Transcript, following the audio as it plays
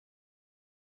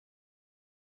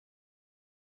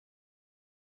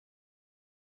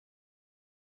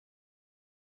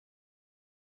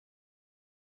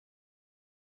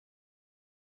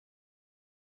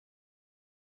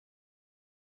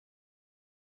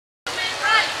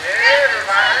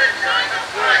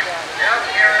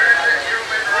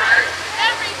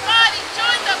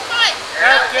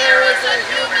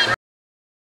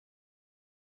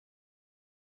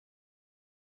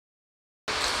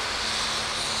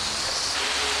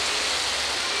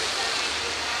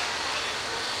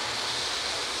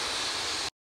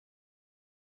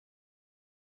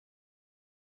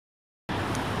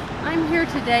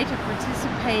here today to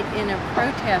participate in a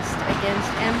protest against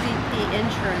MVP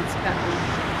Insurance Company,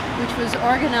 which was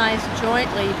organized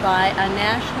jointly by a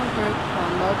national group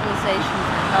called Mobilization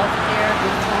for Healthcare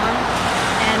Reform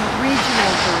and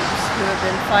regional groups who have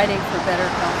been fighting for better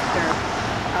healthcare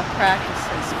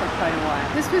practices for quite a while.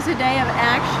 This was a day of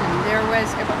action. There was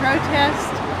a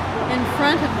protest in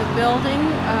front of the building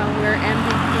where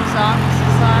MVP's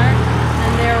offices are,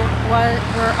 and there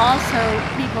were also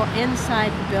people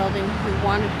inside the building who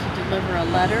wanted to deliver a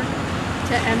letter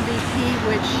to MVP,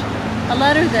 a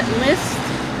letter that lists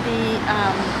the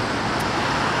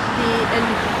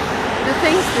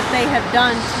things that they have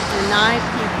done to deny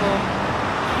people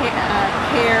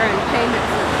care and payment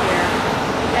for care.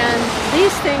 And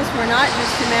these things were not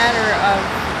just a matter of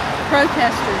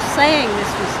protesters saying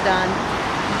this was done.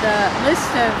 The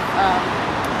list of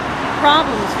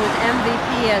problems with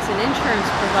MVP as an insurance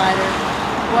provider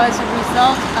was a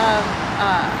result of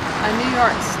a New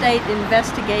York State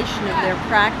investigation of their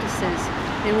practices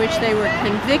in which they were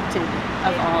convicted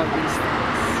of all of these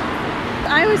things.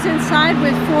 I was inside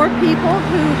with 4 people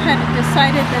who had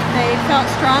decided that they felt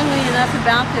strongly enough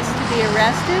about this to be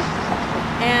arrested,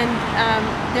 and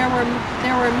there were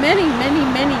many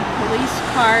police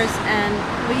cars and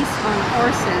police on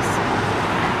horses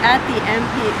at the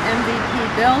MVP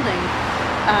building.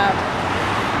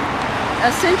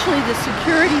 Essentially, the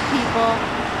security people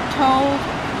told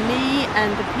me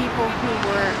and the people who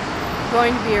were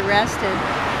going to be arrested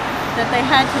that they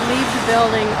had to leave the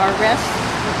building or risk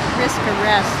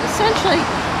arrest.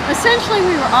 Essentially,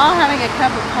 we were all having a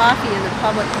cup of coffee in the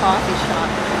public coffee shop,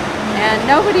 and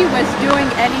nobody was doing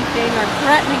anything or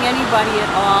threatening anybody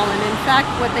at all. And in fact,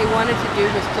 what they wanted to do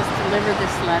was just deliver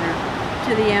this letter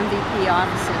to the MVP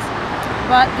offices.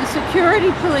 But the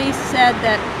security police said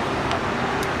that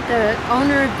the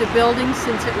owner of the building,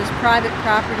 since it was private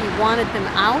property, wanted them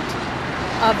out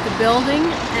of the building,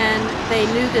 and they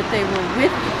knew that they were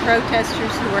with the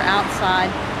protesters who were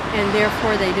outside, and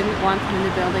therefore they didn't want them in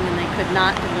the building and they could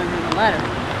not deliver the letter.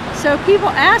 So people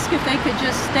asked if they could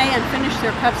just stay and finish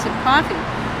their cups of coffee.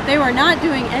 They were not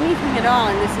doing anything at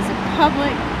all, and this is a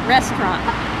public restaurant.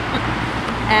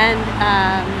 And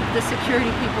the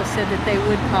security people said that they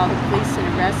would call the police and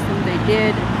arrest them. They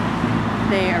did.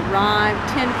 They arrived.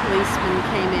 10 policemen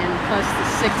came in, plus the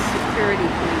 6 security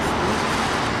policemen,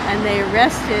 and they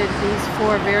arrested these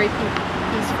 4 very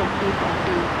peaceful people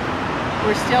who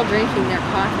were still drinking their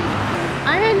coffee.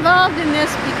 I'm involved in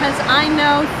this because I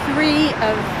know 3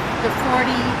 of the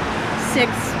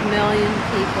 46 million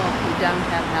people who don't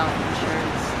have health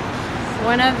insurance.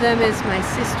 One of them is my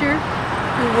sister,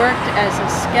 who worked as a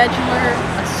scheduler,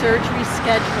 a surgery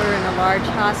scheduler in a large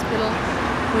hospital.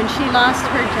 When she lost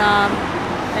her job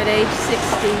at age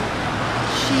 60,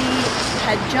 she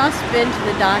had just been to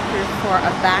the doctor for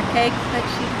a backache that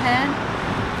she'd had.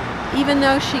 Even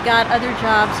though she got other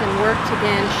jobs and worked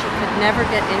again, she could never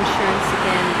get insurance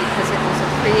again because it was a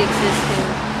pre-existing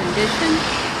condition.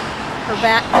 Her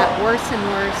back got worse and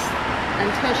worse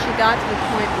until she got to the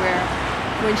point where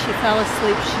when she fell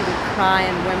asleep, she would cry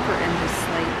and whimper in her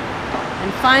sleep.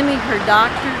 And finally, her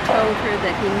doctor told her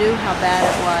that he knew how bad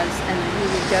it was and that he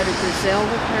would go to Brazil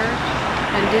with her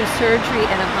and do surgery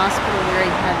in a hospital where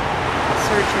he had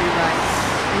surgery rights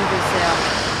in Brazil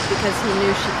because he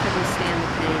knew she couldn't stand the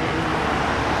pain anymore.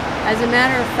 As a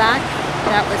matter of fact,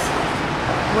 that was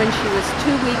when she was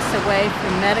 2 weeks away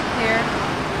from Medicare.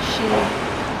 She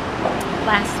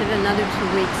lasted another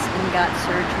 2 weeks and got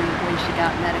surgery when she got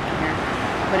Medicare.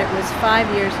 But it was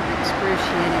 5 years of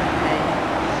excruciating pain.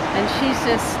 And she's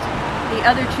just, the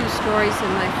other 2 stories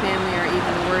in my family are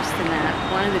even worse than that.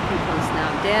 One of the people is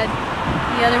now dead.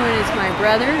 The other one is my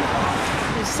brother,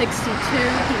 who's 62.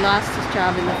 He lost his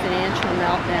job in the financial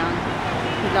meltdown.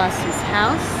 He lost his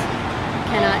house,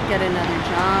 cannot get another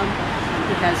job,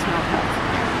 he has no health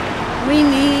care. We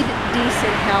need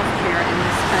decent health care in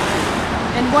this country.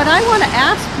 And what I want to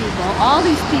ask people, all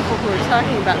these people who are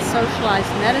talking about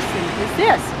socialized medicine, is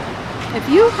this. If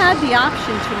you had the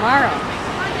option tomorrow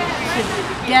to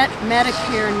get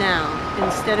Medicare now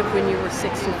instead of when you were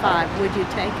 65, would you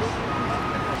take it?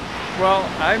 Well,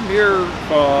 I'm here,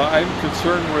 I'm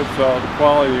concerned with the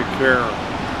quality of care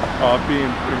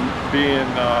being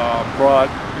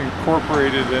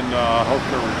incorporated in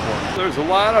healthcare reform. There's a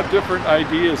lot of different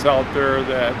ideas out there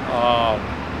that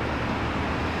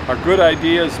are good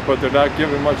ideas, but they're not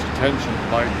given much attention.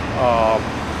 Like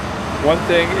one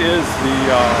thing is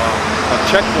a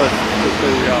checklist that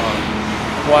they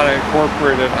want to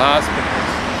incorporate in hospitals,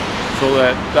 so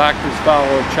that doctors follow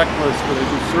a checklist when they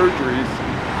do surgeries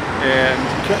and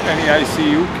any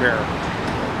ICU care.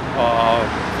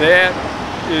 That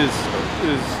is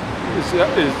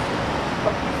is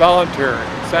voluntary.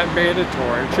 It's not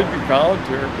mandatory. It should be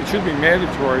voluntary. It should be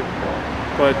mandatory,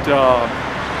 but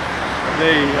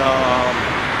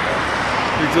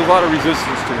there's a lot of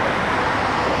resistance to it.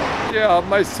 Yeah,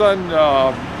 my son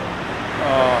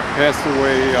passed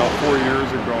away 4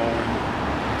 years ago,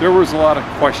 and there was a lot of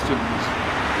questions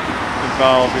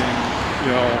involving,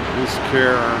 his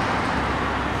care.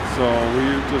 So we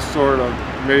just sort of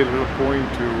made it a point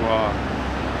to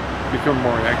become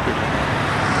more active.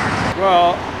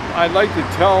 Well, I'd like to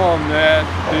tell them that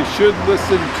they should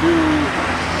listen to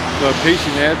the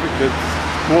patient advocates'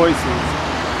 voices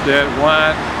that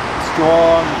want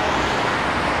strong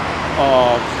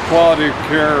quality of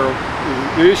care,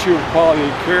 the issue of quality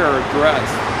of care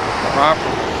addressed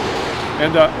properly,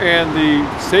 and the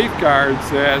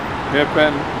safeguards that have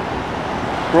been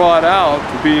brought out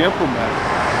to be implemented.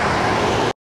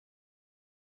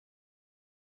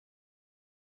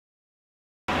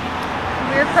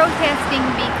 We're protesting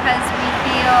because we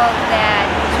feel that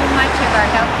too much of our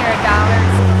healthcare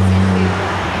dollars goes into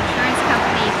insurance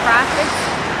company profits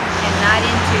and not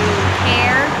into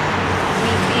care.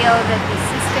 We feel that the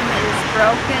system is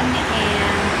broken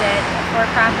and that a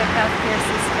for-profit healthcare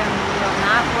system will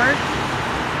not work.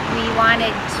 We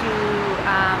wanted to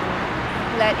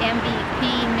let MVP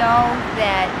know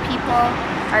that people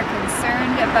are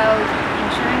concerned about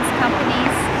insurance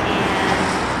companies and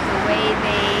the way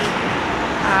they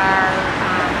are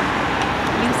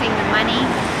using the money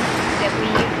that we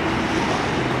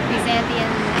present in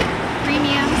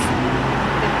premiums.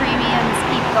 The premiums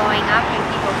keep going up and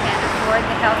people can't afford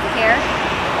the health care.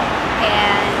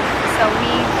 And so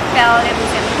we felt it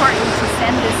was important to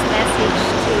send this message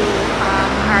to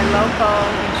our local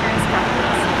insurance companies.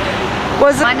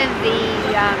 One of the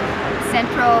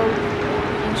central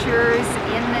insurers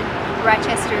in the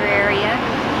Rochester area,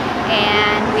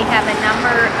 and we have a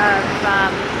number of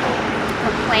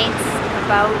complaints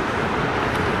about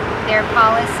their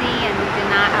policy and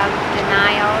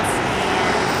denials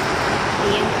and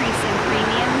the increase in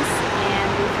premiums, and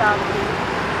we felt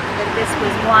that this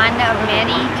was one of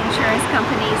many insurance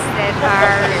companies that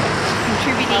are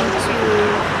contributing to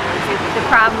the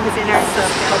problems in our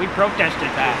system. We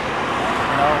protested that.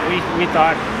 We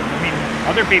thought,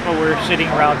 other people were sitting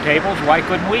around tables, why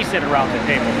couldn't we sit around the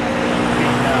table?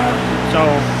 So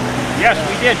yes,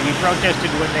 we did. We protested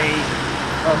when they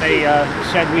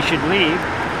said we should leave.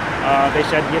 They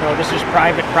said, this is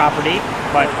private property,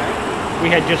 but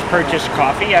we had just purchased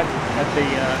coffee at the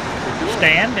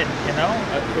stand, and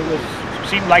it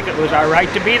seemed like it was our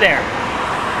right to be there.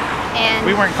 And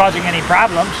we weren't causing any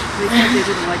problems. They said they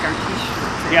didn't like our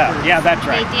T-shirts. Yeah, that's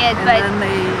right. They did, and but then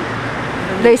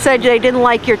they said they didn't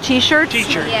like your T-shirts?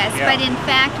 Yes, yeah. But in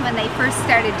fact, when they first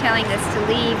started telling us to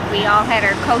leave, we all had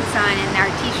our coats on and our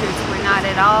T-shirts were not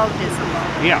at all visible.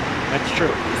 Yeah, that's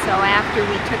true. So after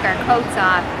we took our coats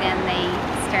off, then they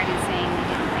started saying they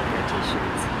didn't like our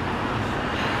T-shirts.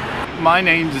 My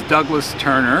name's Douglas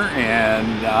Turner,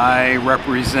 and I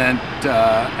represent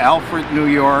Alfred, New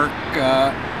York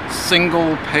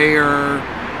Single Payer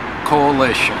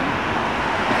Coalition.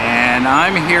 And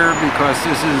I'm here because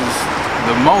this is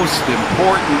the most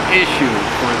important issue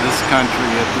for this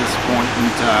country at this point in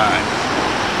time,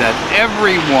 that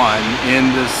everyone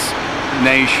in this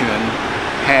nation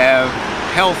have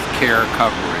health care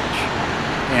coverage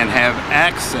and have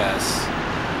access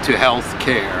to health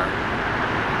care.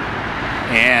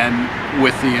 And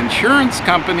with the insurance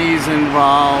companies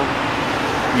involved,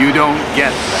 you don't get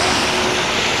that.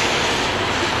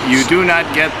 You do not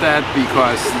get that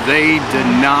because they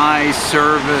deny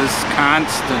service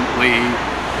constantly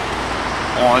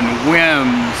on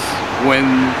whims when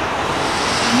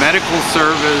medical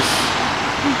service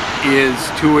is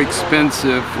too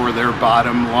expensive for their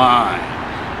bottom line.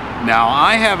 Now,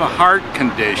 I have a heart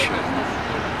condition,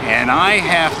 and I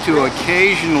have to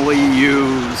occasionally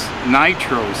use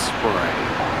nitro spray.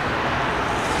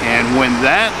 And when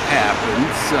that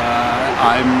happens,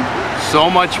 I'm so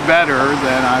much better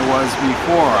than I was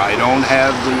before. I don't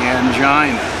have the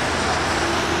angina.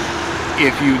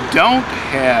 If you don't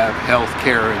have health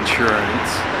care insurance,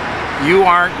 you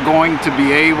aren't going to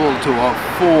be able to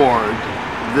afford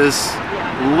this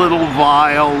little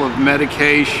vial of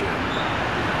medication.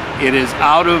 It is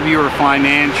out of your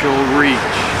financial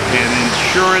reach, and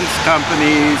insurance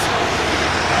companies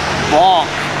balk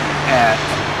at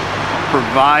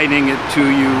providing it to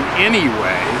you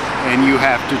anyway, and you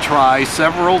have to try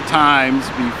several times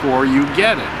before you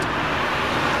get it.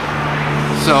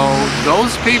 So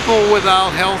those people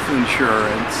without health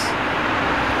insurance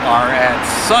are at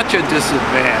such a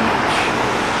disadvantage.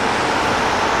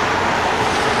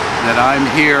 that I'm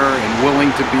here and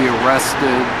willing to be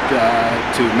arrested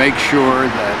to make sure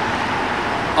that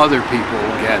other people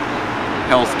get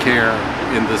health care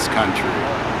in this country.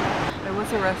 I was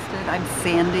arrested. I'm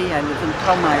Sandy. I live in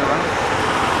Palmyra.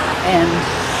 And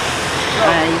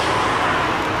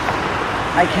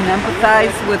I can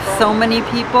empathize with so many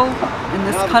people in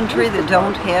this country that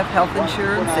don't have health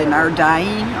insurance and are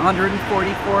dying, 144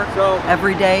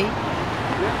 every day.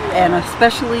 And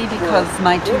especially because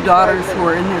my two daughters who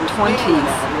are in their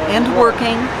 20s and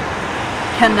working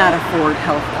cannot afford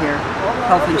health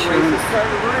insurance.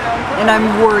 And I'm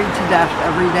worried to death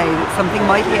every day that something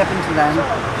might happen to them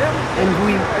and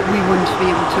we wouldn't be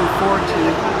able to afford to.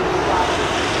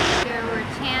 There were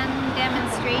 10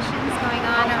 demonstrations going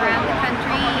on around the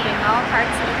country, in all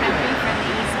parts of the country, from the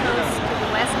East Coast to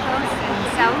the West Coast and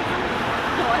South.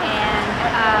 And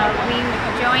we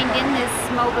joined in this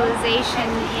mobilization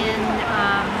in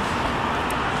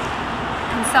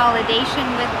consolidation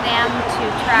with them to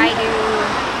try to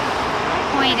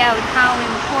point out how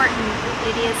important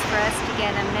it is for us to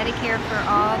get a Medicare for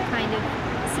all kind of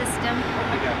system.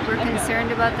 We're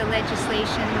concerned about the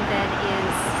legislation that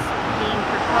is being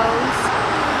proposed,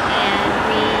 and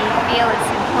we feel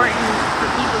it's important for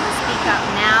people to speak up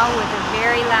now with a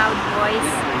very loud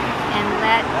voice and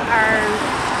let our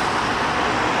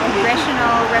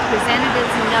congressional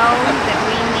representatives know that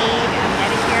we need a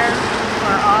Medicare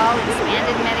for all,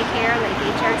 expanded Medicare like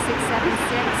HR 676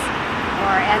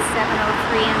 or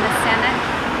S703 in the Senate,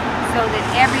 so that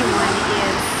everyone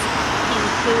is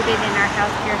included in our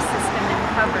healthcare system and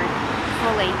covered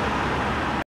fully.